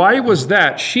hair. Why was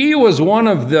that? She was one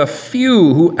of the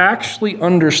few who actually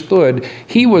understood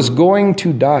he was going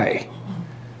to die.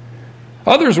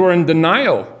 Others were in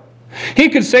denial. He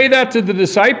could say that to the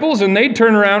disciples and they'd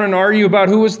turn around and argue about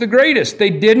who was the greatest. They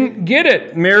didn't get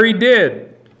it. Mary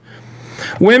did.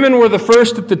 Women were the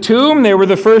first at the tomb. They were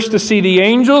the first to see the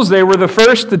angels. They were the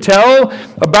first to tell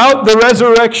about the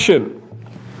resurrection.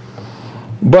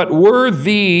 But were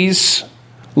these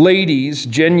ladies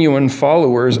genuine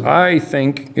followers? I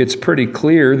think it's pretty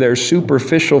clear they're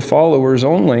superficial followers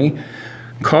only,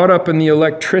 caught up in the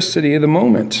electricity of the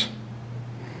moment.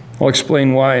 I'll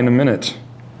explain why in a minute.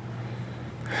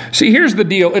 See, here's the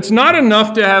deal. It's not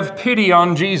enough to have pity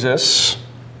on Jesus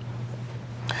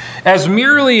as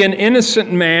merely an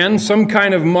innocent man, some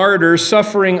kind of martyr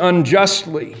suffering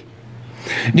unjustly.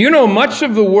 Do you know much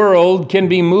of the world can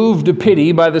be moved to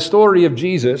pity by the story of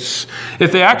Jesus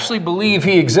if they actually believe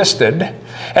he existed,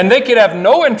 and they could have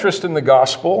no interest in the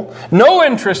gospel, no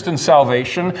interest in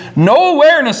salvation, no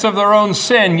awareness of their own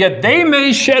sin, yet they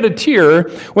may shed a tear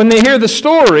when they hear the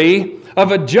story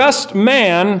of a just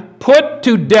man put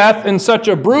to death in such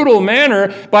a brutal manner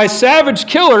by savage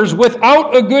killers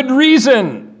without a good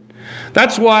reason.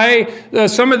 That's why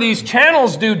some of these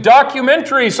channels do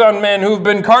documentaries on men who've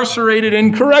been incarcerated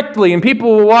incorrectly, and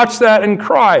people will watch that and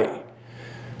cry.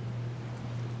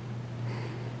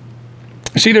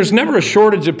 See, there's never a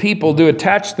shortage of people to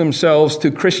attach themselves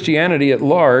to Christianity at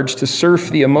large to surf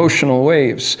the emotional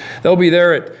waves. They'll be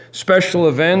there at special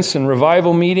events and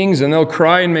revival meetings, and they'll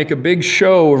cry and make a big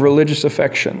show of religious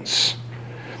affections.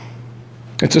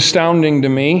 It's astounding to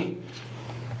me.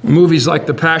 Movies like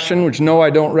The Passion, which no, I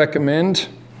don't recommend.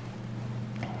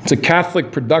 It's a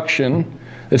Catholic production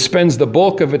that spends the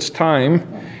bulk of its time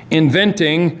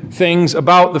inventing things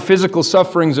about the physical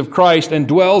sufferings of Christ and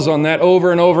dwells on that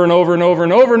over and over and over and over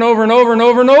and over and over and over and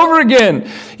over and over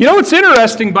again. You know what's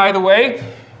interesting, by the way?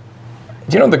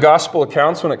 Do you know the gospel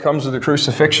accounts when it comes to the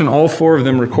crucifixion? All 4 of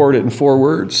them record it in 4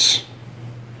 words.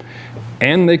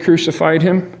 And they crucified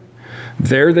him.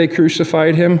 There they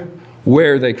crucified him.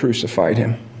 Where they crucified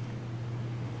him.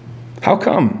 How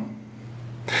come?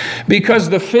 Because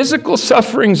the physical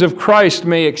sufferings of Christ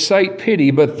may excite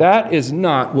pity, but that is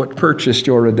not what purchased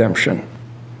your redemption.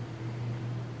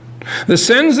 The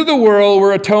sins of the world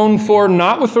were atoned for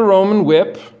not with the Roman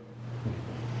whip,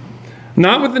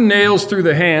 not with the nails through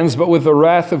the hands, but with the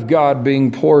wrath of God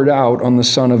being poured out on the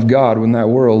Son of God when that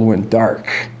world went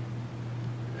dark.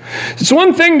 It's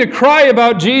one thing to cry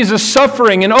about Jesus'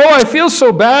 suffering and, oh, I feel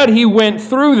so bad he went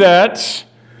through that.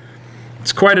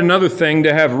 It's quite another thing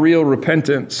to have real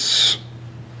repentance.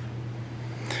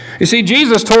 You see,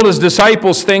 Jesus told his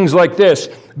disciples things like this: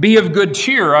 be of good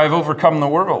cheer, I have overcome the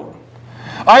world.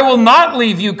 I will not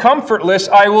leave you comfortless,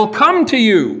 I will come to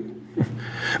you.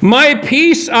 My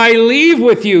peace I leave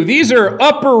with you. These are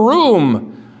upper room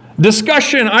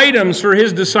discussion items for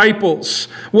his disciples.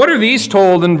 What are these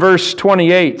told in verse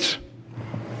 28?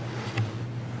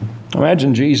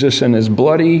 Imagine Jesus in his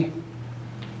bloody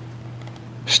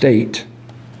state,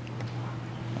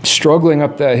 struggling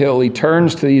up that hill. He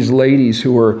turns to these ladies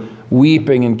who are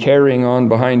weeping and carrying on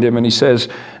behind him, and he says,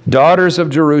 daughters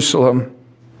of Jerusalem,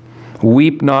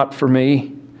 weep not for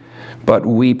me, but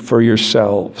weep for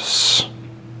yourselves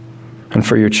and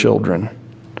for your children.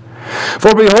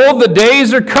 For behold, the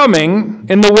days are coming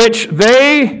in the which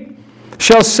they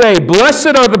shall say,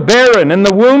 blessed are the barren, and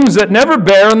the wombs that never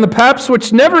bare, and the paps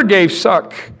which never gave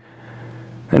suck.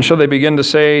 Then shall they begin to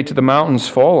say to the mountains,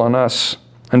 fall on us,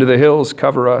 and to the hills,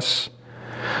 cover us.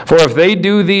 For if they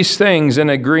do these things in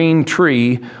a green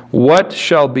tree, what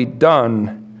shall be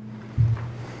done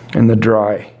in the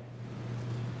dry?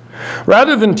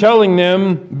 Rather than telling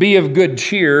them, be of good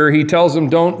cheer, he tells them,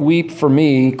 don't weep for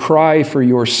me, cry for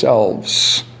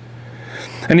yourselves.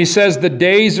 And he says the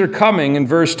days are coming in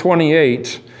verse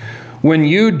 28 when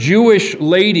you Jewish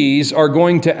ladies are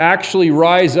going to actually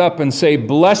rise up and say,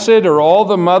 blessed are all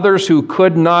the mothers who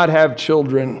could not have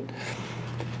children.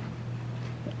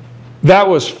 That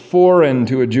was foreign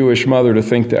to a Jewish mother to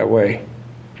think that way.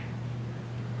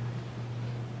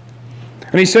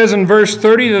 And he says in verse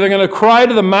 30 that they're going to cry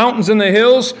to the mountains and the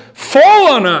hills,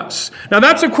 fall on us. Now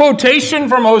that's a quotation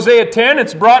from Hosea 10.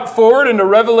 It's brought forward into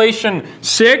Revelation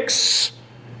 6.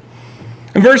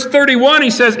 In verse 31, he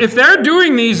says, if they're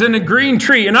doing these in a green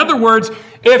tree, in other words,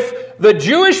 if the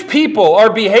Jewish people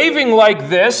are behaving like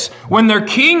this when their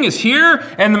king is here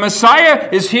and the Messiah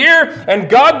is here and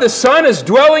God the Son is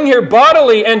dwelling here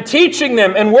bodily and teaching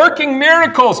them and working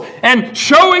miracles and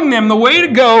showing them the way to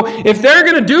go, if they're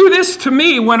going to do this to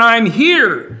me when I'm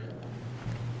here,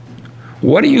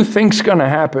 what do you think's going to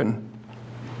happen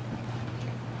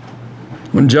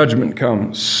when judgment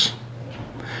comes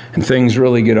and things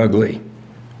really get ugly?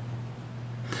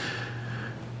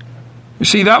 You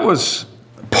see, that was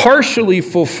partially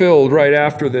fulfilled right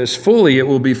after this. Fully it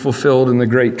will be fulfilled in the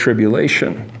Great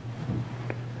Tribulation.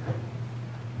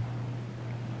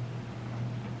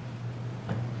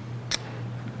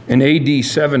 In AD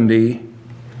 70,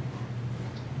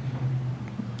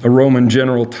 a Roman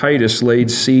general, Titus, laid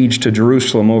siege to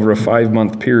Jerusalem over a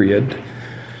 5-month period.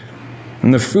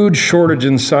 And the food shortage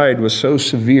inside was so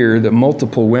severe that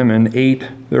multiple women ate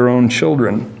their own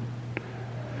children.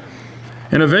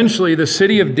 And eventually the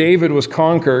city of David was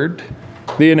conquered.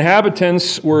 The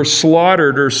inhabitants were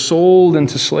slaughtered or sold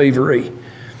into slavery.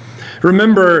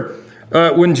 Remember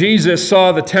when Jesus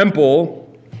saw the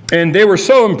temple, and they were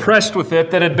so impressed with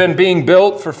it that it had been being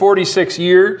built for 46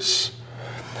 years.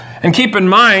 And keep in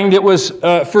mind, it was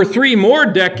for 3 more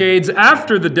decades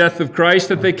after the death of Christ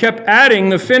that they kept adding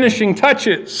the finishing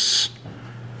touches.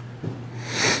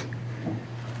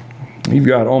 You've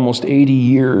got almost 80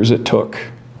 years it took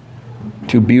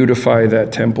to beautify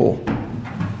that temple.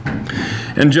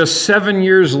 And just 7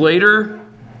 years later,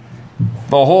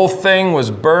 The whole thing was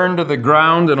burned to the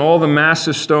ground, and all the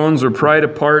massive stones were pried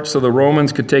apart so the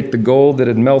Romans could take the gold that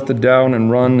had melted down and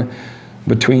run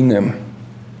between them.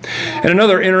 And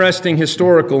another interesting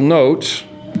historical note,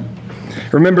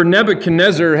 remember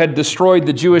Nebuchadnezzar had destroyed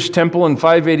the Jewish temple in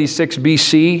 586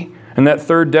 BC in that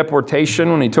third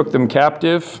deportation when he took them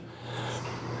captive.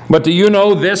 But do you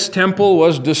know this temple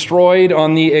was destroyed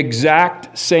on the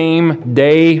exact same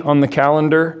day on the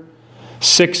calendar?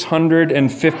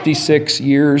 656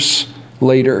 years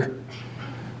later,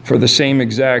 for the same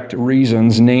exact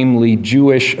reasons, namely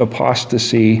Jewish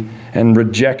apostasy and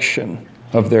rejection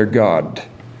of their God.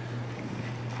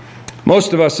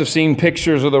 Most of us have seen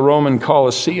pictures of the Roman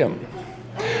Colosseum.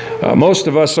 Most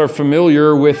of us are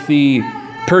familiar with the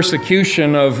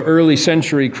persecution of early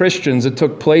century Christians that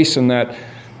took place in that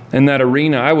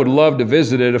arena. I would love to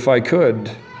visit it if I could.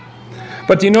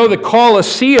 But do you know the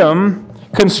Colosseum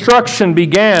construction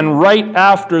began right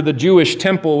after the Jewish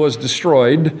temple was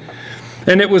destroyed,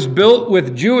 and it was built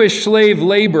with Jewish slave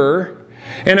labor,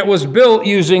 and it was built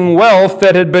using wealth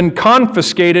that had been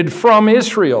confiscated from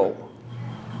Israel.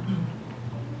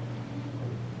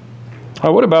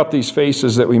 Now, what about these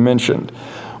faces that we mentioned?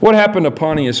 What happened to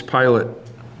Pontius Pilate?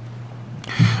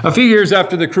 A few years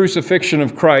after the crucifixion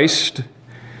of Christ,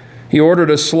 he ordered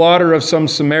a slaughter of some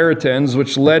Samaritans,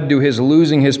 which led to his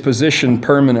losing his position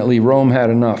permanently. Rome had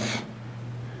enough.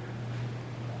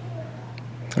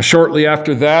 Shortly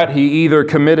after that, he either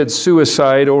committed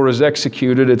suicide or was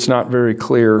executed. It's not very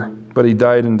clear, but he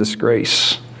died in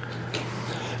disgrace.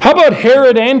 How about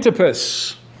Herod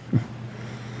Antipas?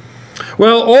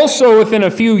 Well, also within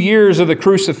a few years of the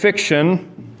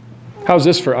crucifixion, how's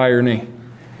this for irony?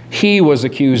 He was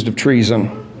accused of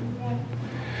treason.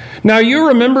 Now, you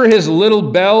remember his little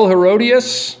belle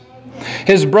Herodias,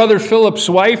 his brother Philip's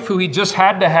wife, who he just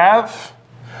had to have,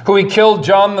 who he killed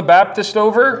John the Baptist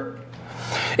over?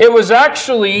 It was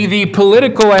actually the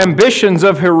political ambitions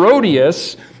of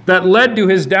Herodias that led to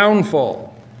his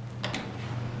downfall.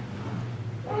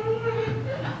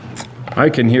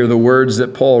 I can hear the words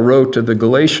that Paul wrote to the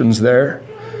Galatians there.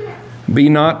 Be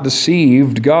not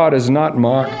deceived, God is not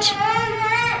mocked.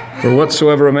 For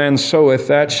whatsoever a man soweth,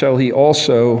 that shall he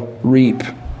also reap.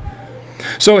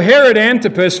 So Herod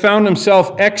Antipas found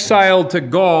himself exiled to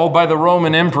Gaul by the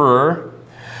Roman emperor,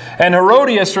 and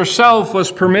Herodias herself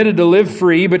was permitted to live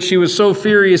free, but she was so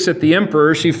furious at the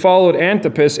emperor, she followed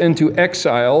Antipas into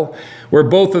exile, where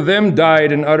both of them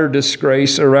died in utter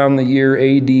disgrace around the year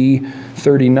AD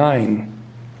 39.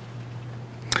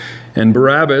 And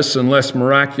Barabbas, unless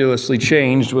miraculously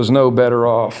changed, was no better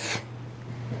off.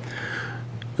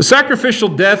 The sacrificial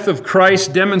death of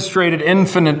Christ demonstrated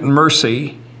infinite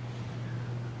mercy,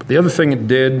 but the other thing it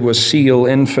did was seal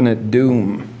infinite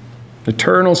doom,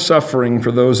 eternal suffering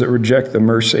for those that reject the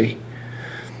mercy.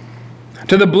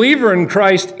 To the believer in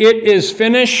Christ, it is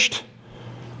finished,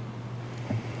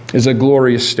 is a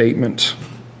glorious statement.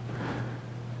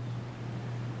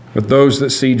 But those that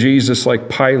see Jesus like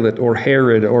Pilate or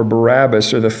Herod or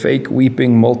Barabbas or the fake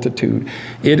weeping multitude,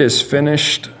 it is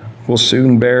finished, will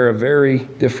soon bear a very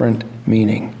different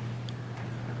meaning.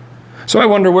 So I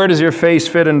wonder, where does your face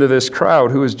fit into this crowd?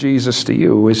 Who is Jesus to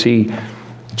you? Is he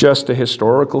just a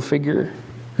historical figure?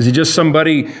 Is he just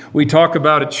somebody we talk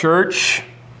about at church?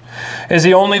 Is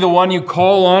he only the one you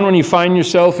call on when you find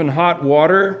yourself in hot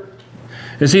water?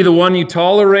 Is he the one you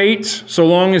tolerate so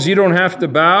long as you don't have to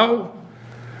bow?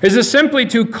 Is it simply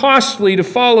too costly to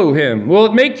follow him? Will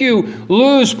it make you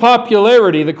lose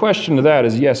popularity? The question to that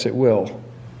is yes, it will.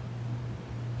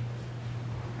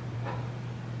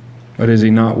 But is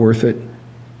he not worth it?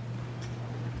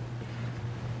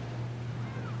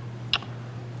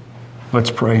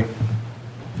 Let's pray.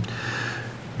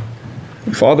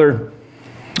 Father,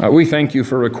 we thank you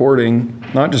for recording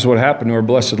not just what happened to our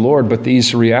blessed Lord, but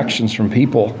these reactions from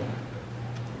people.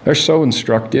 They're so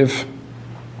instructive.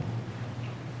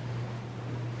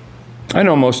 I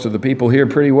know most of the people here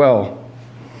pretty well.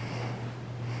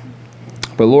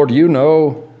 But Lord, you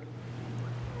know,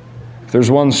 if there's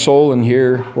one soul in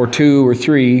here, or two or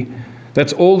three,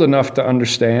 that's old enough to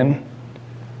understand,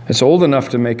 that's old enough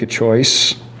to make a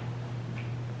choice,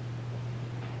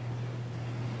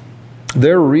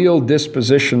 their real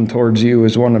disposition towards you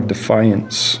is one of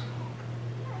defiance.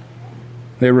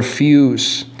 They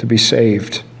refuse to be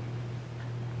saved.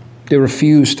 They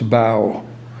refuse to bow.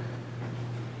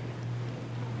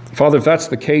 Father, if that's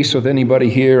the case with anybody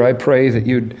here, I pray that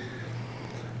you'd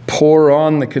pour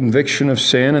on the conviction of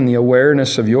sin and the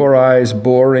awareness of your eyes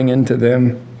boring into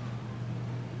them.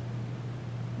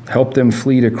 Help them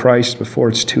flee to Christ before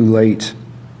it's too late.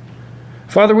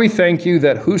 Father, we thank you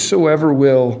that whosoever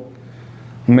will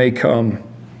may come.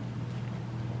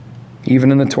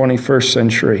 even in the 21st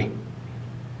century.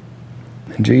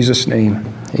 In Jesus' name,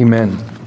 amen.